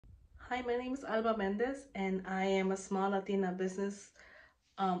Hi, my name is Alba Mendez, and I am a small Latina business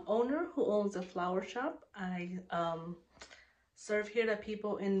owner who owns a flower shop. I serve here to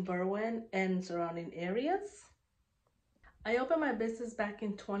people in Berwyn and surrounding areas. I opened my business back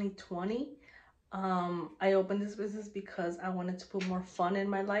in 2020. I opened this business because I wanted to put more fun in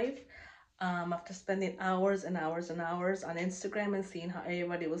my life. After spending hours and hours and hours on Instagram and seeing how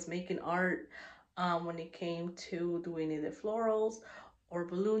everybody was making art when it came to doing either florals or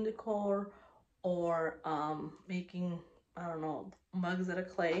balloon decor or making, I don't know, mugs out of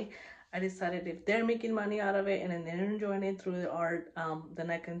clay. I decided if they're making money out of it and then they're enjoying it through the art, then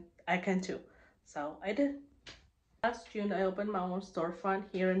I can too. So I did. Last June, I opened my own storefront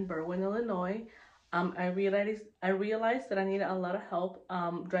here in Berwyn, Illinois. I realized that I needed a lot of help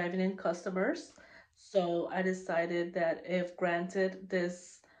driving in customers. So I decided that if granted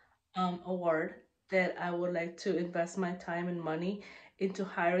this award, that I would like to invest my time and money into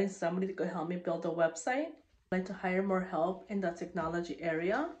hiring somebody that could help me build a website. I'd like to hire more help in the technology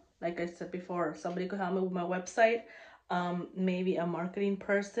area. Like I said before, somebody could help me with my website, maybe a marketing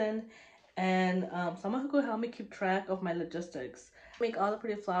person, and someone who could help me keep track of my logistics. I make all the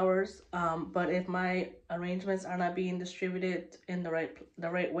pretty flowers, but if my arrangements are not being distributed in the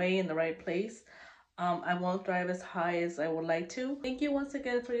right way in the right place, I won't drive as high as I would like to. Thank you once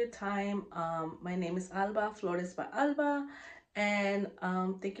again for your time. My name is Alba, Flores by Alba, and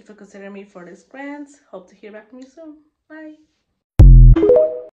thank you for considering me for this grant. Hope to hear back from you soon. Bye.